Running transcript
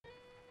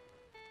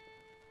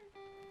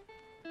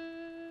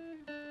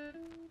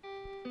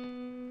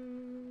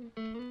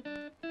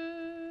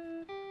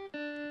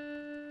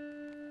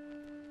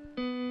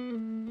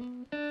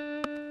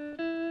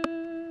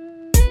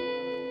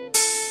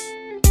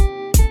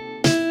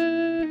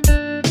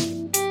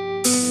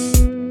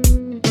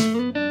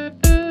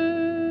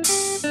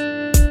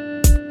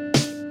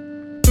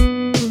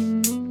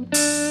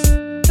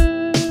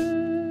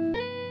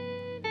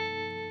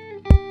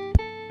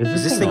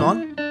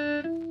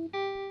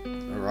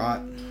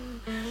Alright.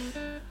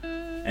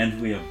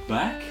 And we are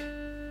back.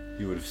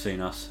 You would have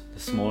seen us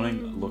this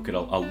morning look at a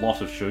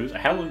lot of shoes.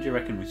 How long do you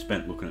reckon we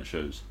spent looking at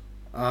shoes?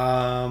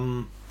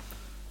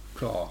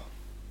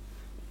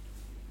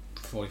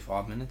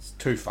 45 minutes.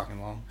 Too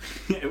fucking long.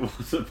 It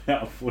was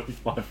about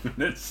 45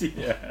 minutes,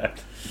 yeah.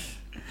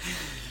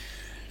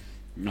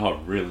 Oh,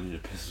 I really need a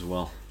piss as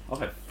well. I've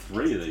had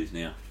 3 of these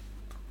now.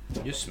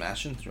 You're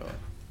smashing through it.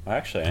 I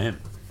actually am.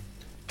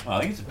 I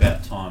think it's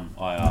about time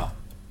I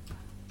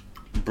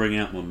bring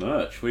out my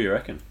merch. What do you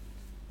reckon?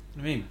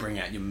 What do you mean bring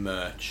out your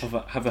merch?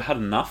 Have I had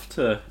enough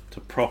to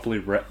properly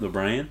rep the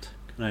brand,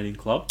 Canadian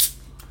Club?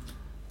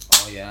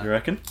 Oh yeah. You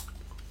reckon?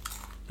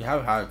 You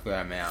have had a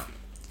fair amount.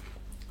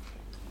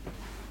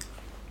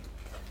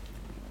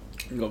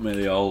 Got me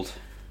the old...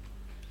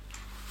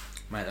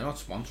 Mate, they're not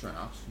sponsoring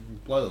us.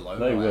 Blow the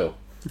logo They out. will.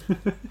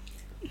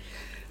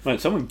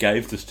 Mate, someone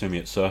gave this to me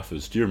at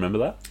Surfers. Do you remember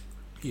that?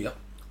 Yep.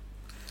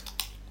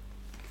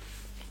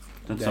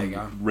 Then There you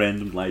some go.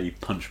 random lady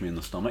punched me in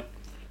the stomach.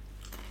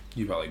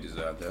 You probably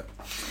deserved it.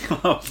 I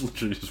was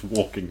literally just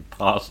walking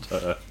past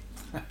her.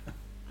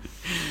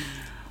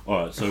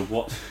 Alright, so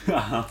what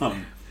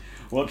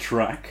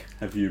track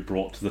have you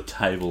brought to the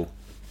table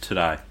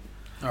today?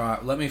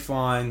 Alright, let me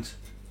find...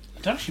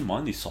 I don't actually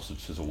mind these sausage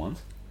sizzle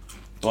ones.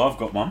 Well, I've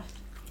got one.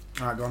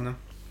 Alright, go on then.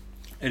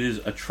 It is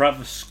a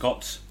Travis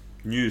Scott's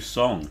new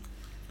song.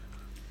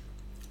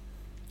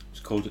 It's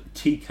called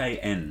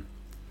TKN.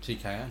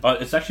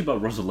 TKN? It's actually by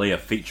Rosalia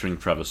featuring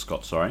Travis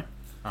Scott, sorry.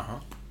 Uh-huh.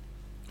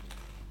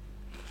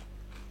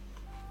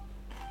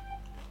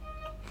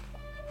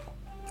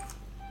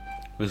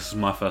 This is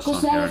my first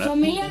time hearing it.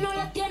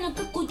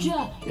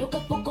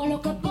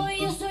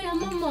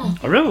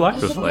 I really like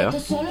Rosalia.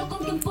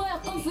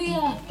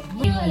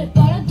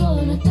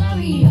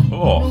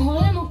 Oh.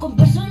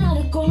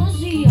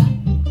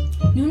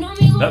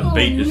 That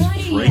beat is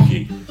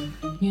freaky.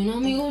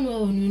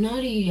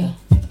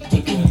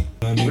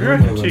 What do you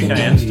reckon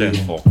TKN stands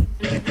for?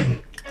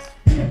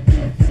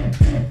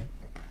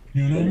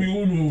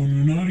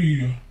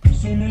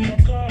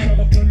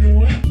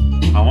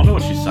 I wonder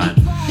what she's saying.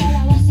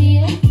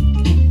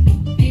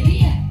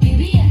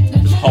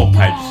 This whole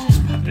page is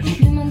in Spanish.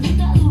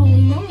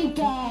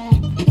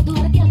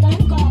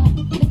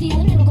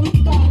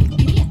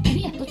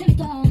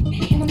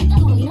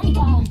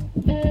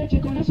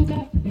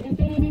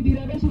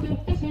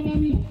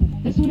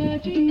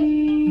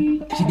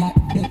 She got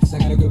hips, I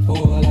got a grip for a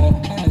lot of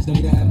ass. Don't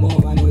need to have more,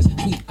 I know it's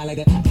sweet, I like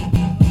that.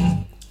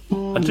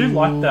 I do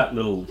like that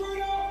little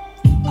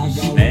I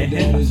snare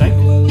hit, I think.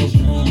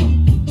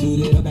 Shoot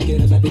it up, back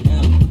it up, slap it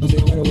down. Don't say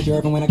a word with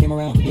your from when I came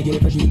around. You get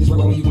it fresh, you get this work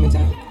right when you come in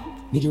town.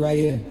 Need you right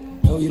here.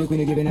 No, you the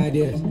queen of giving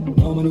ideas.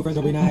 No, my new friends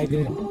don't bring the hype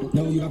here.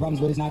 No, you got problems,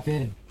 but it's not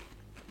fair.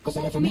 Cosa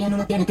la familia no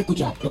nos tiene que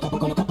escuchar. Lo capo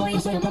con lo capo y yo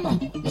soy el papá.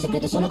 Los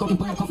secretos solo con quien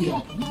pueda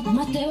confiar.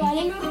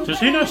 Does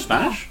he know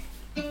Spanish?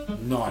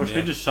 No Or is he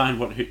idea. just saying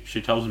what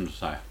she tells him to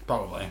say?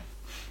 Probably.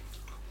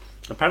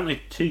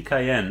 Apparently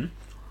TKN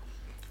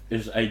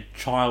is a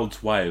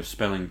child's way of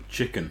spelling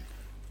chicken.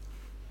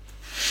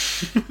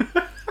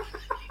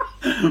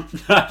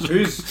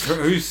 Who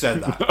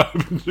said that?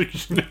 Urban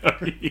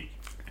Dictionary.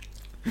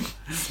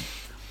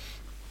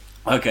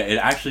 Okay, it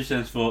actually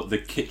stands for The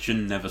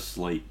Kitchen Never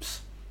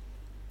Sleeps.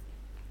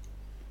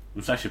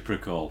 It's actually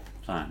pretty cool.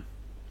 Same.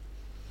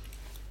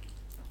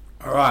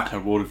 Alright, So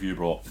what have you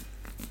brought?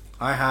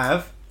 I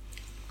have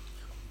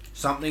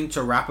Something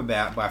to Rap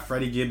About by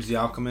Freddie Gibbs, The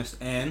Alchemist,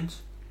 and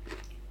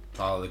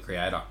Tyler, the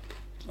Creator.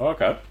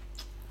 Okay.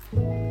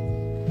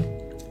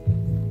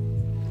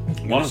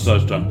 One of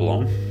those don't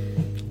belong.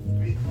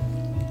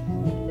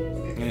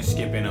 I'm going to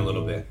skip in a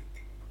little bit.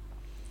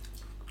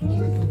 It's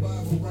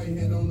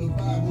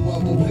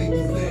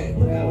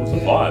a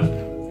vibe.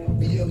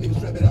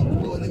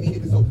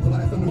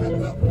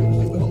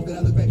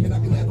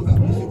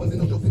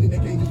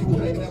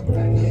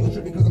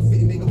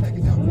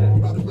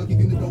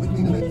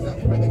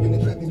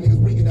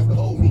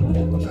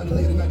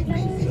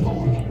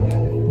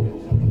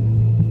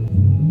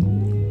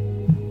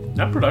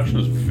 That production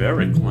is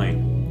very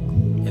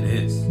clean. It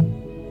is.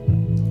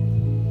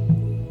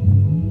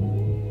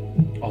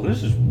 Oh,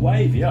 this is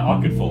wavy.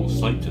 I could fall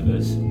asleep to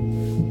this. You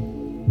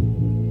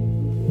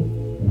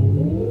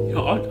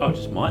know, I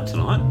just might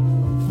tonight.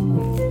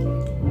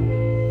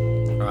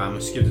 Alright, I'm going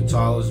to skip to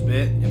Tyler's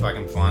bit. If I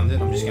can find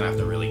it, I'm just going to have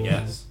to really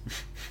guess.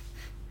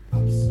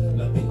 I'll just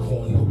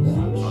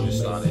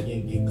start it.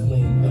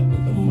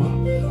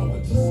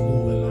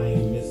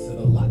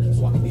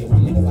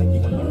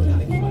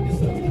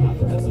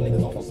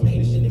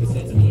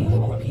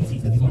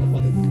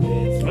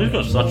 He's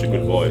got such a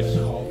good voice.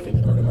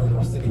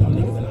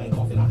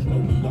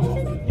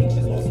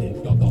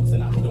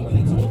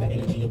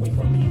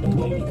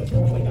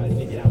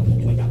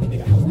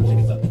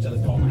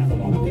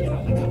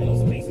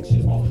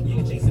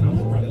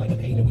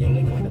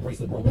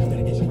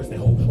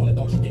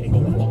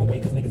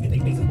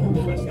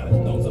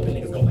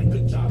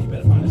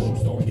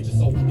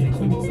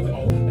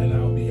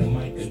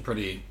 It's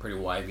pretty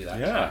wavy, that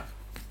Yeah. track.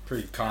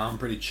 Pretty calm,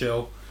 pretty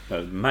chill.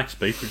 Max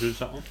B produced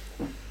that one.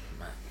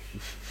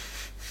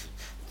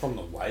 From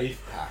the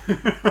Wave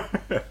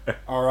Pack.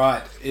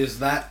 Alright, is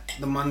that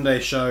the Monday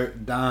show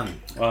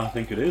done? I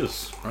think it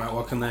is. Alright,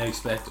 what can they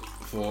expect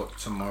for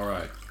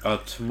tomorrow?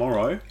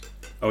 Tomorrow...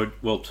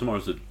 well,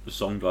 tomorrow's the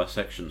song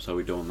dissection, so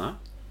we're doing that.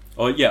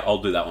 Oh, yeah,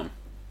 I'll do that one.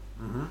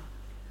 Mm-hmm.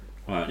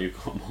 Alright,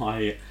 you've got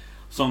my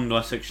song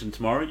dissection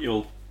tomorrow.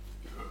 You'll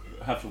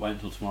have to wait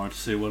until tomorrow to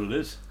see what it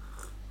is.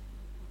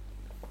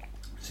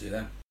 See you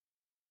then.